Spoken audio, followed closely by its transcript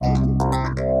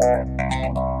Hello,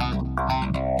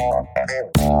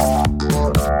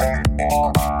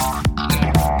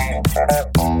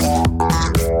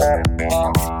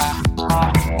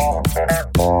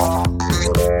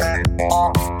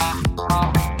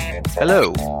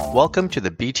 welcome to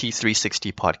the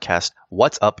BT360 podcast,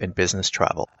 What's Up in Business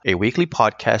Travel, a weekly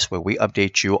podcast where we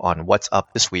update you on what's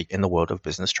up this week in the world of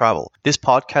business travel. This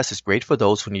podcast is great for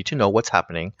those who need to know what's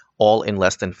happening, all in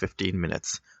less than 15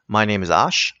 minutes. My name is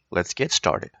Ash. Let's get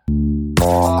started.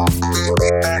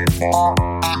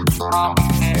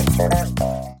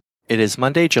 It is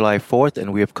Monday, July 4th,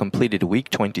 and we have completed week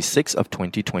 26 of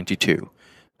 2022.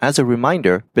 As a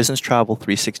reminder,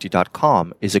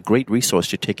 BusinessTravel360.com is a great resource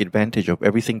to take advantage of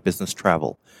everything business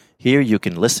travel. Here you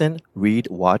can listen, read,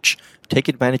 watch, take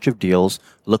advantage of deals,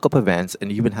 look up events, and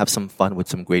even have some fun with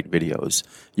some great videos.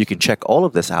 You can check all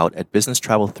of this out at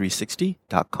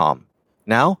BusinessTravel360.com.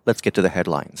 Now, let's get to the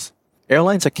headlines.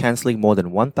 Airlines are canceling more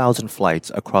than 1,000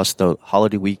 flights across the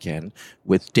holiday weekend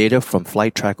with data from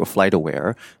FlightTrack or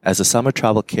FlightAware as the summer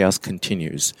travel chaos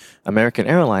continues. American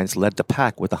Airlines led the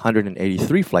pack with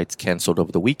 183 flights canceled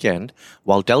over the weekend,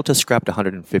 while Delta scrapped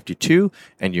 152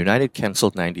 and United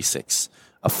canceled 96.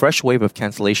 A fresh wave of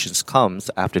cancellations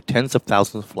comes after tens of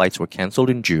thousands of flights were canceled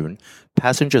in June.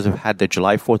 Passengers have had their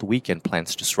July 4th weekend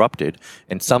plans disrupted,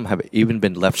 and some have even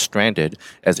been left stranded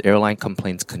as airline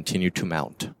complaints continue to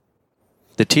mount.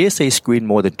 The TSA screened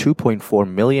more than 2.4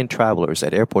 million travelers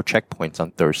at airport checkpoints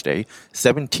on Thursday,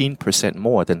 17%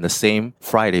 more than the same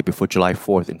Friday before July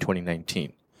 4th in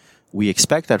 2019. We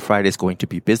expect that Friday is going to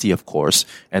be busy, of course,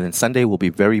 and then Sunday will be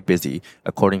very busy,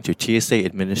 according to TSA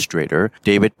Administrator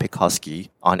David Pekoski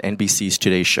on NBC's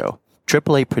Today Show.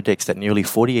 AAA predicts that nearly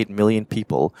 48 million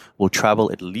people will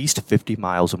travel at least 50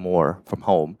 miles or more from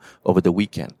home over the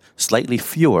weekend, slightly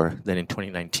fewer than in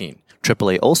 2019.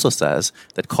 AAA also says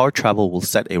that car travel will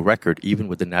set a record even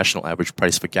with the national average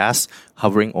price for gas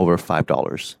hovering over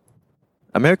 $5.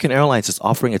 American Airlines is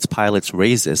offering its pilots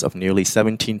raises of nearly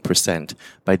 17%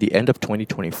 by the end of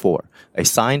 2024, a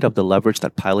sign of the leverage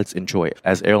that pilots enjoy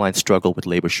as airlines struggle with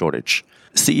labor shortage.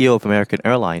 CEO of American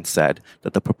Airlines said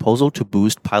that the proposal to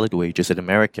boost pilot wages at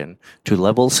American to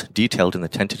levels detailed in the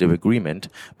tentative agreement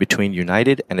between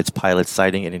United and its pilots,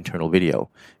 citing an internal video.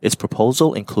 Its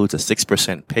proposal includes a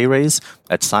 6% pay raise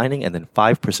at signing and then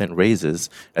 5% raises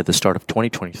at the start of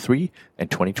 2023 and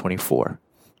 2024.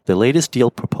 The latest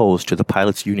deal proposed to the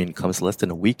pilots' union comes less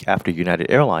than a week after United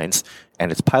Airlines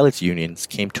and its pilots' unions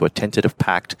came to a tentative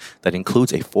pact that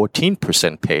includes a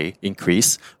 14% pay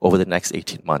increase over the next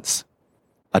 18 months.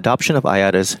 Adoption of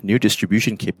IATA's new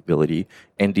distribution capability,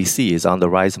 NDC, is on the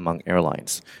rise among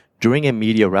airlines. During a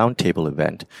media roundtable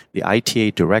event, the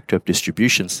ITA Director of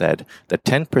Distribution said that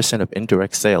 10% of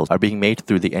indirect sales are being made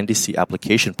through the NDC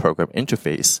Application Program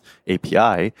Interface,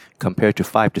 API, compared to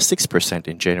 5 to 6%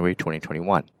 in January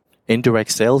 2021.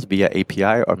 Indirect sales via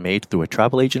API are made through a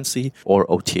travel agency or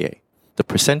OTA. The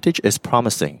percentage is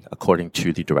promising, according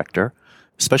to the director,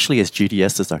 especially as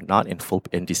GDSs are not in full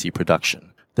NDC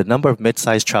production. The number of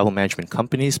mid-sized travel management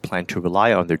companies plan to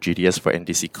rely on their GDS for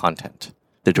NDC content.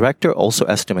 The director also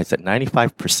estimates that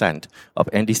 95% of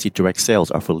NDC direct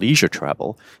sales are for leisure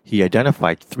travel. He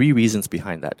identified 3 reasons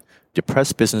behind that: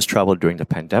 depressed business travel during the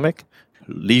pandemic,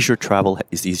 leisure travel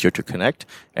is easier to connect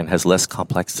and has less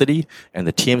complexity, and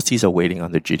the TMCs are waiting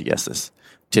on their GDSs.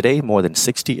 Today, more than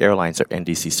 60 airlines are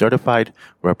NDC certified,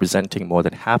 representing more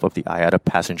than half of the IATA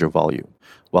passenger volume.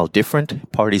 While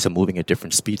different parties are moving at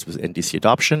different speeds with NDC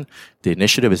adoption, the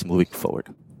initiative is moving forward.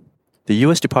 The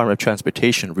U.S. Department of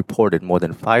Transportation reported more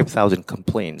than 5,000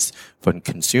 complaints from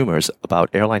consumers about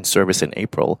airline service in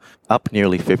April, up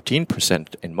nearly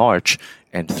 15% in March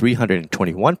and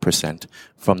 321%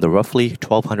 from the roughly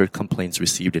 1,200 complaints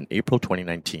received in April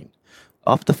 2019.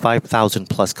 Of the 5,000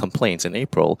 plus complaints in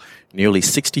April, nearly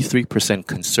 63%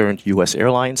 concerned U.S.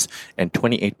 airlines and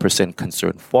 28%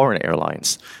 concerned foreign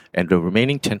airlines, and the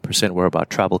remaining 10% were about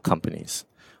travel companies.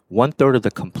 1/3 of the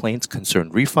complaints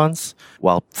concerned refunds,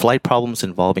 while flight problems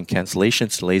involving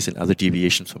cancellations, delays, and other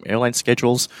deviations from airline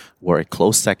schedules were a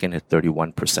close second at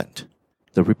 31%.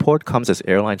 The report comes as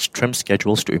airlines trim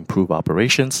schedules to improve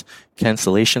operations.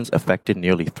 Cancellations affected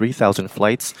nearly 3,000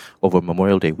 flights over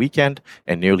Memorial Day weekend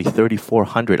and nearly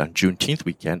 3,400 on Juneteenth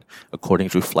weekend, according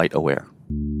to FlightAware.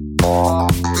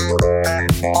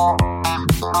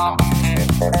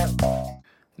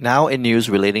 Now in news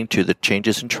relating to the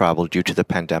changes in travel due to the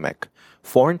pandemic.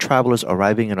 Foreign travelers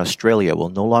arriving in Australia will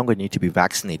no longer need to be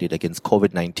vaccinated against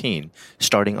COVID-19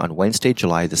 starting on Wednesday,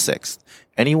 July the 6th.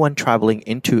 Anyone traveling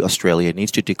into Australia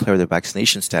needs to declare their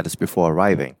vaccination status before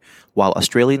arriving. While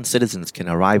Australian citizens can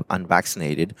arrive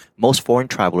unvaccinated, most foreign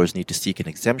travelers need to seek an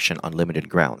exemption on limited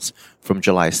grounds. From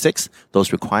July 6th,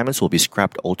 those requirements will be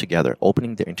scrapped altogether,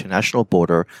 opening the international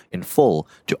border in full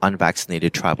to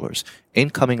unvaccinated travelers.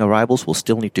 Incoming arrivals will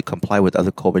still need to comply with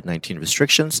other COVID-19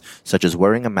 restrictions, such as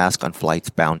wearing a mask on flights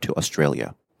bound to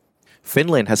Australia.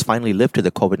 Finland has finally lifted the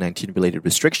COVID-19 related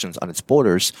restrictions on its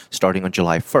borders starting on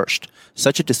July 1st.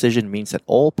 Such a decision means that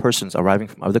all persons arriving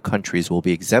from other countries will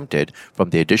be exempted from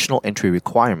the additional entry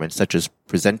requirements such as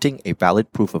presenting a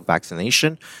valid proof of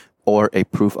vaccination or a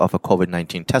proof of a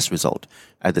COVID-19 test result.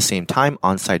 At the same time,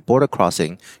 on-site border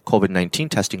crossing COVID-19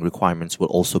 testing requirements will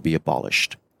also be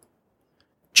abolished.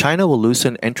 China will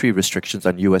loosen entry restrictions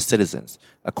on U.S. citizens.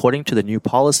 According to the new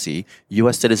policy,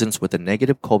 U.S. citizens with a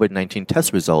negative COVID-19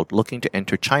 test result looking to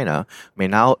enter China may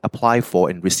now apply for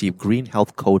and receive Green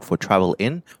Health Code for travel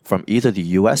in from either the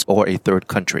U.S. or a third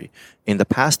country. In the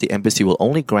past, the embassy will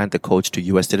only grant the codes to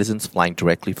U.S. citizens flying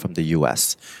directly from the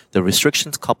U.S. The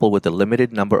restrictions, coupled with the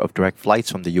limited number of direct flights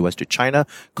from the U.S. to China,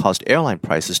 caused airline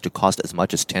prices to cost as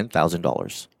much as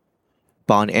 $10,000.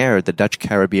 Bonaire, the Dutch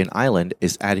Caribbean island,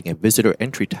 is adding a visitor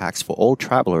entry tax for all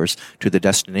travelers to the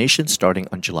destination starting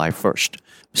on July 1st.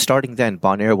 Starting then,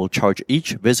 Bonaire will charge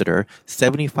each visitor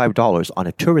 $75 on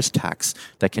a tourist tax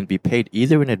that can be paid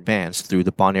either in advance through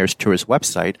the Bonaire's tourist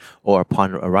website or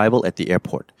upon arrival at the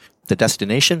airport. The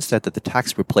destination said that the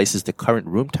tax replaces the current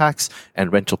room tax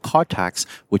and rental car tax,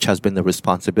 which has been the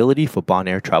responsibility for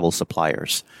Bonaire travel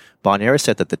suppliers. Bonaire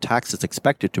said that the tax is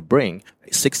expected to bring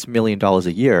 $6 million a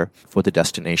year for the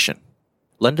destination.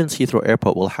 London's Heathrow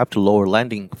Airport will have to lower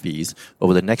landing fees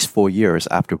over the next 4 years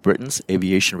after Britain's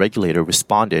aviation regulator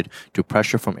responded to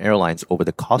pressure from airlines over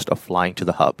the cost of flying to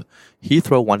the hub.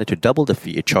 Heathrow wanted to double the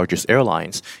fee it charges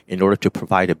airlines in order to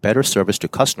provide a better service to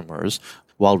customers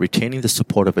while retaining the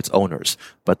support of its owners.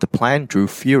 But the plan drew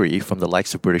fury from the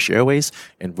likes of British Airways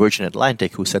and Virgin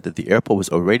Atlantic, who said that the airport was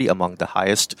already among the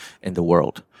highest in the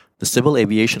world. The Civil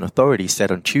Aviation Authority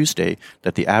said on Tuesday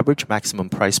that the average maximum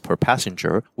price per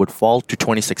passenger would fall to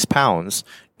 £26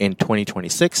 in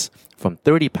 2026 from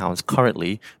 £30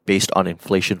 currently based on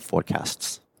inflation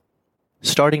forecasts.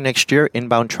 Starting next year,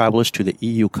 inbound travelers to the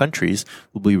EU countries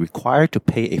will be required to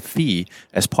pay a fee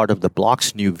as part of the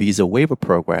bloc's new visa waiver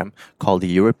program called the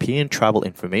European Travel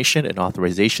Information and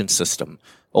Authorization System,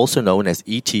 also known as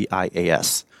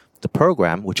ETIAS. The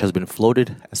program, which has been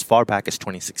floated as far back as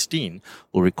 2016,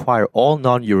 will require all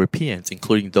non-Europeans,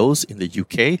 including those in the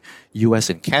UK,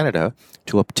 US, and Canada,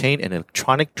 to obtain an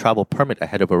electronic travel permit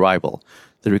ahead of arrival.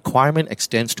 The requirement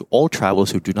extends to all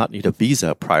travelers who do not need a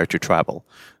visa prior to travel.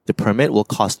 The permit will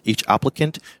cost each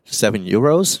applicant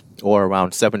 €7, or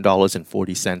around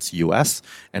 $7.40 US,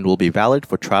 and will be valid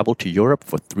for travel to Europe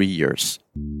for 3 years.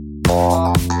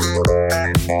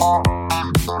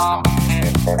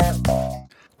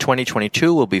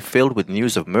 2022 will be filled with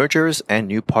news of mergers and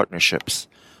new partnerships.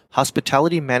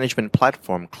 Hospitality management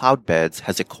platform Cloudbeds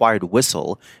has acquired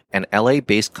Whistle, an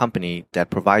LA-based company that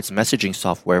provides messaging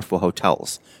software for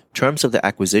hotels. Terms of the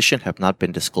acquisition have not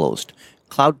been disclosed.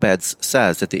 Cloudbeds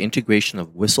says that the integration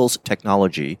of Whistle's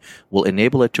technology will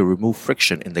enable it to remove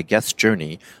friction in the guest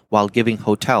journey while giving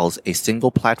hotels a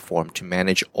single platform to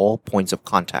manage all points of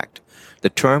contact. The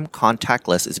term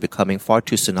contactless is becoming far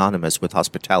too synonymous with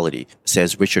hospitality,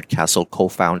 says Richard Castle,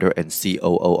 co-founder and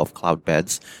COO of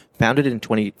Cloudbeds. Founded in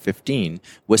 2015,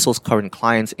 Whistle's current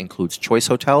clients includes Choice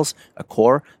Hotels,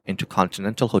 Accor,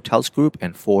 Intercontinental Hotels Group,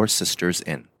 and Four Sisters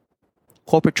Inn.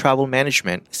 Corporate Travel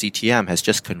Management, CTM, has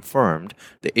just confirmed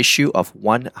the issue of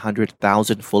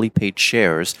 100,000 fully paid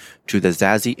shares to the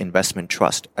Zazie Investment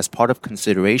Trust as part of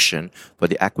consideration for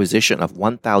the acquisition of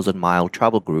 1000 Mile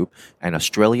Travel Group, an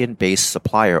Australian-based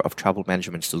supplier of travel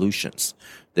management solutions.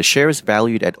 The shares,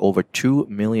 valued at over $2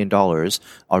 million,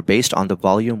 are based on the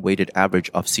volume-weighted average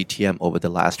of CTM over the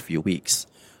last few weeks.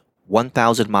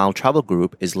 1000 Mile Travel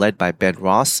Group is led by Ben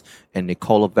Ross and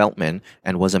Nicola Veltman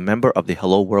and was a member of the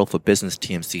Hello World for Business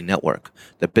TMC network.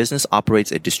 The business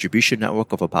operates a distribution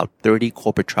network of about 30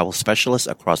 corporate travel specialists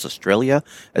across Australia,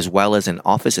 as well as an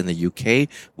office in the UK,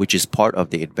 which is part of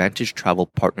the Advantage Travel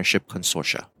Partnership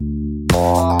Consortia.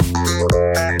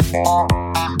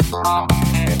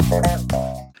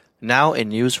 Now in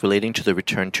news relating to the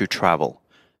return to travel.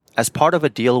 As part of a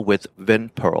deal with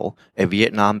Vinpearl, a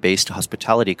Vietnam-based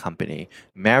hospitality company,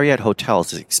 Marriott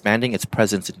Hotels is expanding its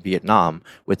presence in Vietnam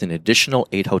with an additional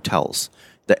 8 hotels.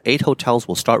 The 8 hotels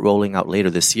will start rolling out later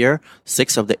this year.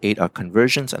 6 of the 8 are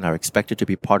conversions and are expected to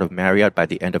be part of Marriott by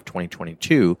the end of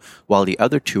 2022, while the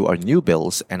other 2 are new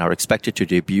builds and are expected to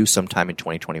debut sometime in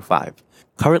 2025.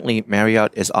 Currently,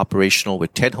 Marriott is operational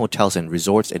with 10 hotels and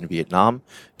resorts in Vietnam.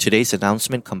 Today's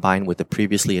announcement, combined with the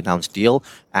previously announced deal,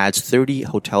 adds 30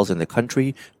 hotels in the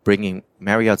country, bringing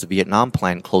Marriott's Vietnam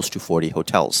plan close to 40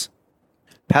 hotels.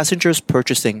 Passengers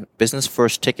purchasing Business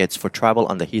First tickets for travel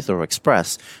on the Heathrow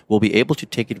Express will be able to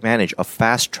take advantage of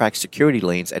fast-track security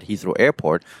lanes at Heathrow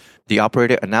Airport. The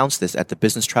operator announced this at the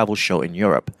Business Travel Show in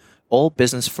Europe. All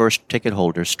Business First ticket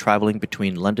holders traveling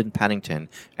between London Paddington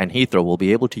and Heathrow will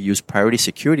be able to use priority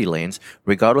security lanes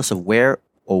regardless of where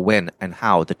or when and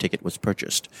how the ticket was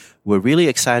purchased. We're really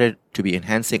excited to be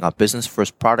enhancing our Business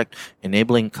First product,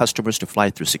 enabling customers to fly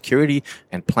through security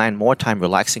and plan more time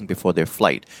relaxing before their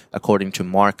flight, according to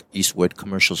Mark Eastwood,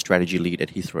 Commercial Strategy Lead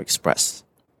at Heathrow Express.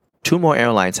 2 more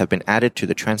airlines have been added to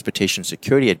the Transportation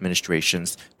Security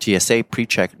Administration's TSA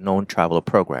PreCheck Known Traveler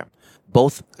program.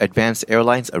 Both Advanced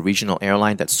Airlines, a regional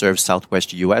airline that serves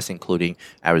Southwest U.S., including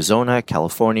Arizona,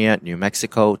 California, New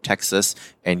Mexico, Texas,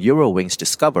 and Eurowings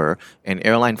Discover, an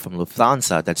airline from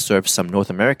Lufthansa that serves some North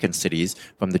American cities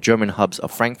from the German hubs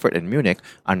of Frankfurt and Munich,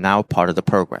 are now part of the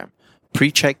program.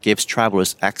 PreCheck gives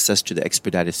travelers access to the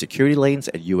expedited security lanes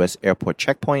at U.S. airport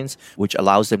checkpoints, which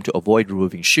allows them to avoid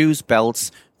removing shoes,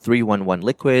 belts, 311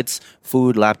 liquids,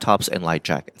 food, laptops, and light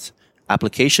jackets.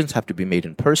 Applications have to be made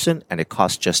in person, and it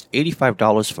costs just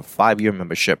 $85 for 5-year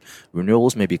membership.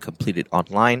 Renewals may be completed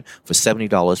online for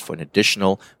 $70 for an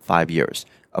additional 5 years.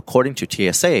 According to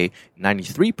TSA,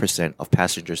 93% of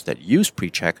passengers that use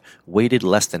PreCheck waited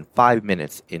less than 5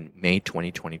 minutes in May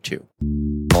 2022.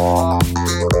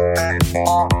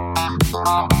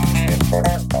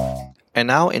 And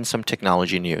now in some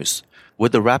technology news.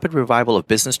 With the rapid revival of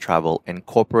business travel and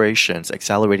corporations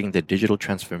accelerating their digital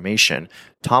transformation,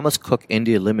 Thomas Cook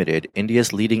India Limited,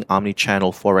 India's leading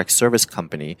omni-channel forex service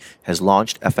company, has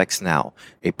launched FX Now,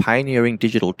 a pioneering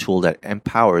digital tool that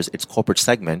empowers its corporate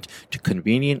segment to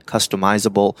convenient,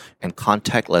 customizable, and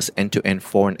contactless end-to-end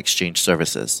foreign exchange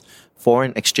services.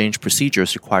 Foreign exchange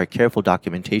procedures require careful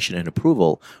documentation and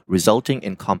approval, resulting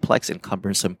in complex and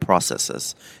cumbersome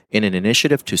processes. In an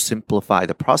initiative to simplify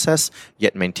the process,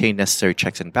 yet maintain necessary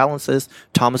checks and balances,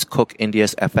 Thomas Cook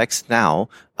India's FX Now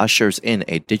ushers in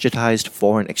a digitized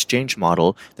foreign exchange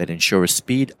model that ensures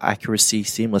speed, accuracy,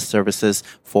 seamless services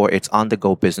for its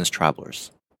on-the-go business travelers.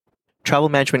 Travel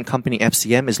management company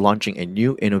FCM is launching a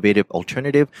new innovative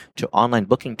alternative to online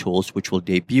booking tools which will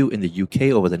debut in the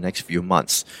UK over the next few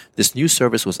months. This new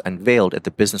service was unveiled at the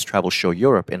Business Travel Show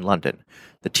Europe in London.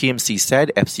 The TMC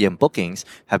said FCM bookings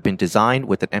have been designed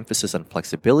with an emphasis on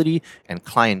flexibility and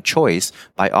client choice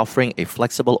by offering a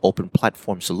flexible open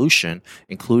platform solution,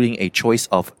 including a choice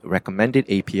of recommended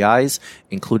APIs,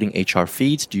 including HR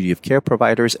feeds, duty of care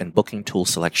providers, and booking tool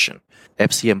selection.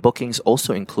 FCM Bookings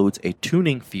also includes a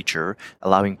tuning feature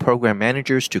allowing program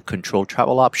managers to control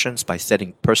travel options by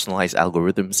setting personalized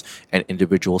algorithms and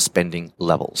individual spending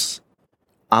levels.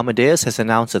 Amadeus has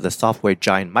announced that the software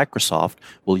giant Microsoft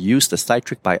will use the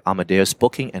Cytric by Amadeus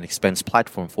booking and expense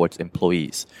platform for its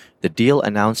employees. The deal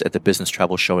announced at the Business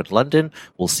Travel Show in London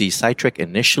will see Cytric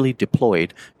initially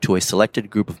deployed to a selected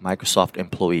group of Microsoft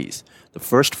employees. The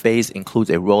first phase includes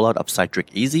a rollout of Cytric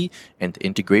Easy and the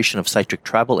integration of Cytric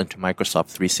Travel into Microsoft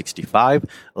 365,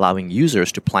 allowing users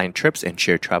to plan trips and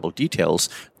share travel details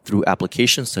through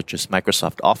applications such as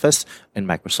Microsoft Office and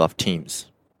Microsoft Teams.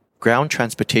 Ground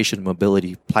transportation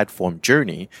mobility platform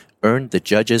Journey earned the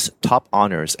judges' top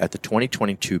honors at the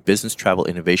 2022 Business Travel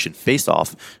Innovation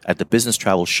Face-Off at the Business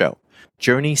Travel Show.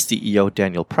 Journey CEO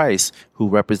Daniel Price, who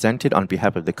represented on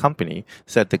behalf of the company,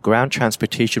 said the ground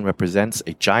transportation represents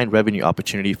a giant revenue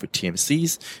opportunity for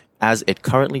TMCs, as it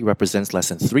currently represents less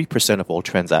than 3% of all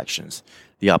transactions.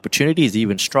 The opportunity is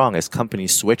even strong as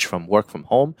companies switch from work from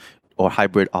home or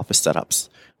hybrid office setups.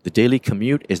 The daily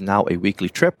commute is now a weekly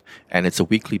trip, and it's a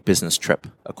weekly business trip,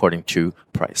 according to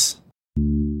Price.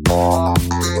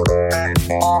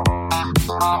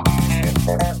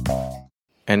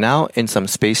 And now in some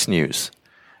space news.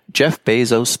 Jeff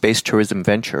Bezos' space tourism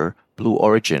venture, Blue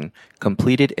Origin,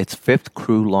 completed its 5th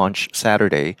crew launch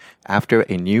Saturday after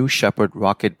a new Shepard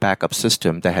rocket backup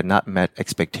system that had not met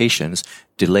expectations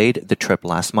delayed the trip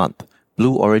last month.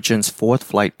 Blue Origin's 4th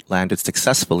flight landed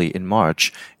successfully in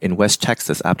March in West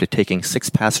Texas after taking 6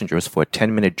 passengers for a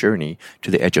 10-minute journey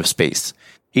to the edge of space.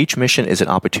 Each mission is an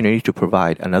opportunity to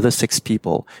provide another 6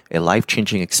 people a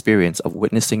life-changing experience of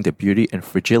witnessing the beauty and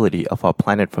fragility of our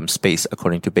planet from space,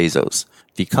 according to Bezos.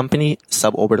 The company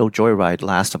suborbital joyride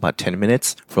lasts about 10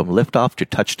 minutes from liftoff to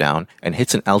touchdown and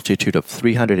hits an altitude of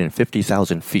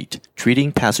 350,000 feet,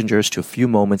 treating passengers to a few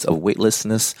moments of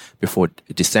weightlessness before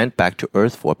descent back to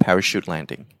Earth for a parachute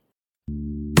landing.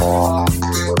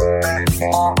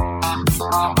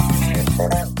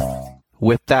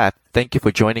 With that, thank you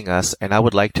for joining us, and I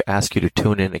would like to ask you to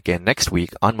tune in again next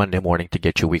week on Monday morning to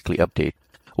get your weekly update.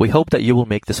 We hope that you will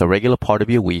make this a regular part of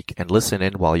your week and listen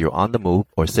in while you're on the move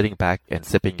or sitting back and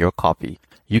sipping your coffee.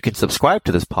 You can subscribe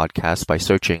to this podcast by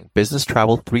searching Business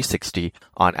Travel 360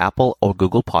 on Apple or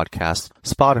Google Podcasts,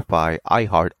 Spotify,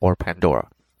 iHeart, or Pandora.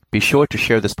 Be sure to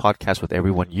share this podcast with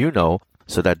everyone you know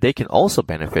so that they can also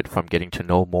benefit from getting to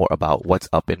know more about what's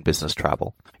up in business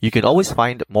travel. You can always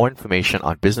find more information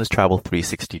on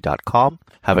businesstravel360.com.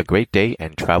 Have a great day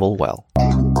and travel well.